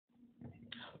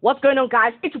What's going on,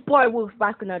 guys? It's your boy Wolf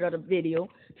back with another video.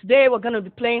 Today we're gonna be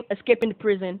playing Escaping the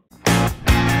Prison.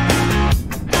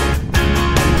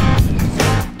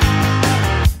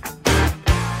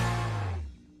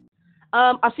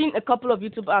 I've seen a couple of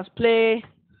YouTubers play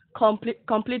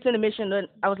completing the mission, and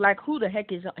I was like, who the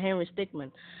heck is Henry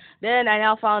Stickman? Then I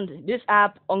now found this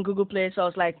app on Google Play, so I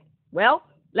was like, well,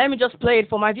 let me just play it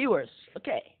for my viewers.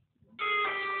 Okay.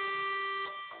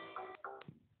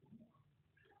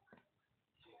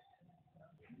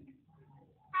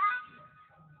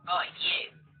 Oh, you.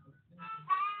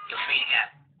 You're free to go.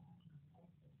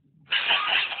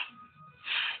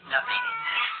 Nothing in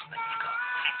this, but you got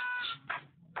package.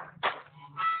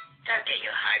 Don't get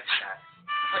your hopes up.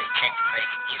 Well, you checked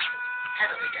pretty useful,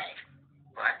 haven't we, Dave?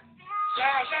 What?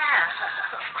 Yeah.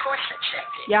 Of course I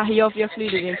checked it. Yeah, he obviously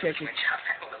didn't check it.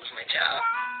 I will lose my job.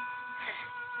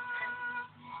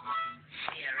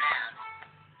 See you around.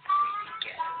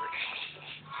 Go.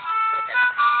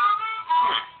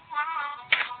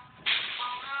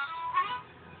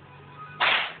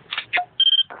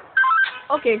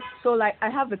 Okay, so like I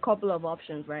have a couple of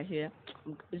options right here.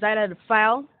 It's either the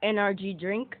file, energy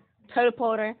drink,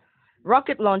 teleporter,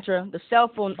 rocket launcher, the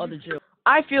cell phone, or the drill.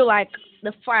 I feel like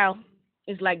the file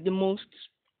is like the most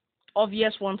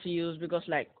obvious one to use because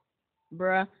like,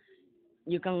 bruh,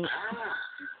 you can,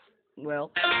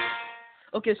 well,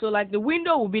 okay, so like the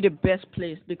window will be the best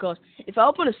place because if I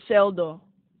open a cell door,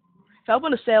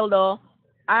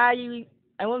 I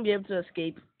won't be able to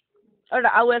escape. Or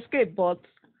I will escape, but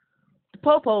the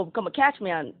popo will come and catch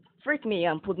me and freak me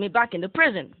and put me back in the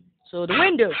prison. So the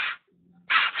window.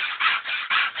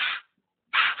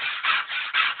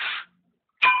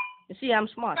 You see, I'm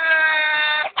smart.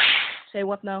 Say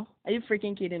what now? Are you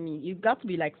freaking kidding me? You've got to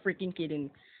be like freaking kidding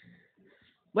me.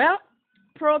 Well,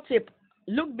 pro tip,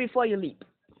 look before you leap.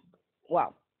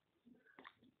 Wow.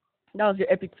 That was your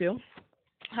epic fail.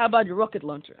 How about the rocket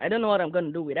launcher? I don't know what I'm going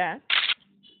to do with that.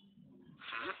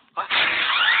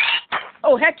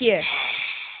 Oh, heck yeah.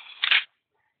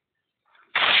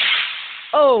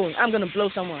 Oh, I'm going to blow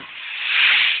someone.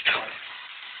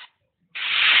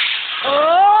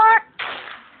 Oh!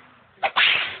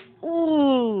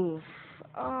 Ooh.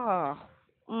 Oh.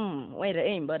 Way to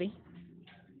aim, buddy.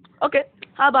 Okay.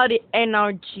 How about the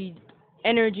energy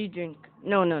drink?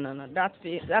 No. That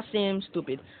seems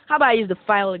stupid. How about I use the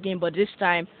file again, but this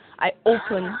time I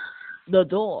open the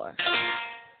door.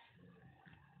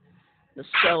 The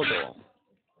cell door.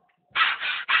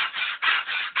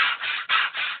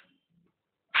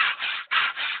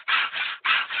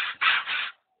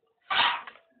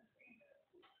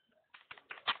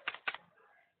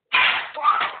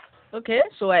 Okay,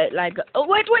 so I like. Oh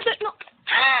wait, no.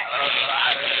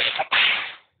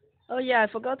 Oh yeah, I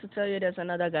forgot to tell you there's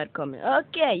another guy coming.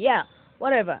 Okay, yeah,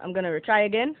 whatever. I'm gonna retry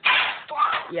again.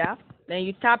 Yeah. Then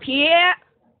you tap here.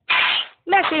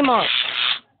 Mess him up.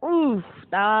 Ooh,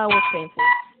 that was painful.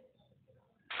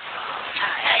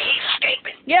 He's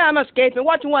escaping. Yeah, I'm escaping.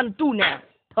 What you want to do now,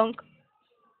 punk?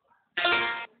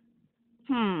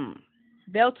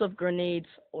 Belt of grenades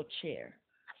or chair?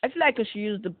 I feel like I should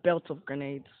use the belt of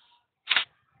grenades.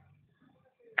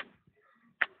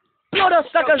 Blow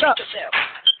those suckers up!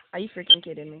 Are you freaking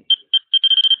kidding me?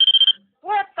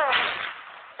 What the?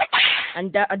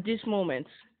 And that, at this moment,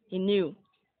 he knew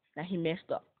that he messed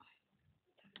up.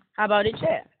 How about a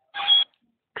chair?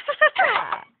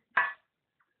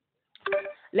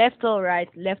 Left or right,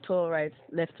 left or right,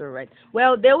 left or right.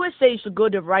 Well, they always say you should go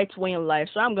the right way in life,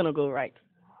 so I'm gonna go right.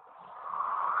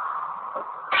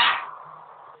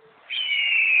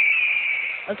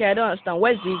 Okay, I don't understand.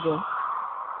 Where's the eagle?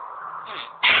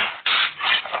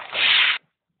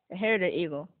 I hear the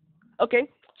eagle. Okay,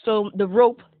 so the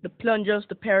rope, the plungers,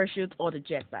 the parachute, or the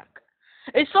jetpack.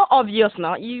 It's so obvious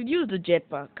now. You use the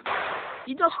jetpack.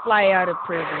 You just fly out of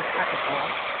prison. That's all.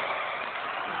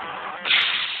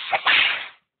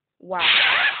 Wow.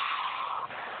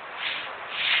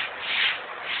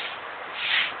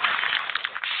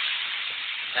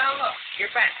 Oh, look, you're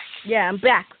back. Yeah, I'm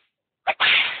back.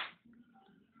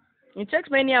 It takes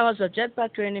many hours of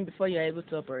jetpack training before you're able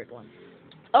to operate one.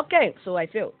 Okay, so I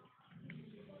failed.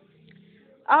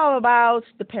 How about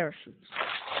the parachute?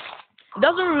 It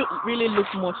doesn't really look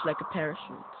much like a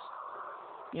parachute,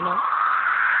 you know?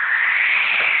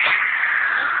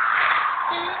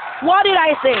 What did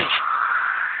I say?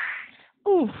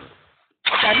 Oof.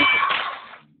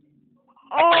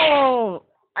 Oh,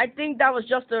 I think that was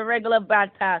just a regular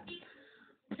bad pass.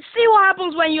 See what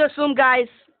happens when you assume, guys?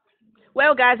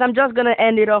 Well, guys, I'm just gonna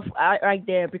end it off right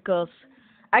there because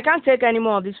I can't take any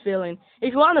more of this feeling.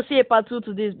 If you want to see a part 2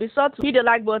 to this, be sure to hit the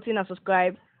like button and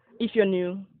subscribe if you're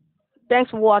new.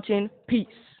 Thanks for watching. Peace.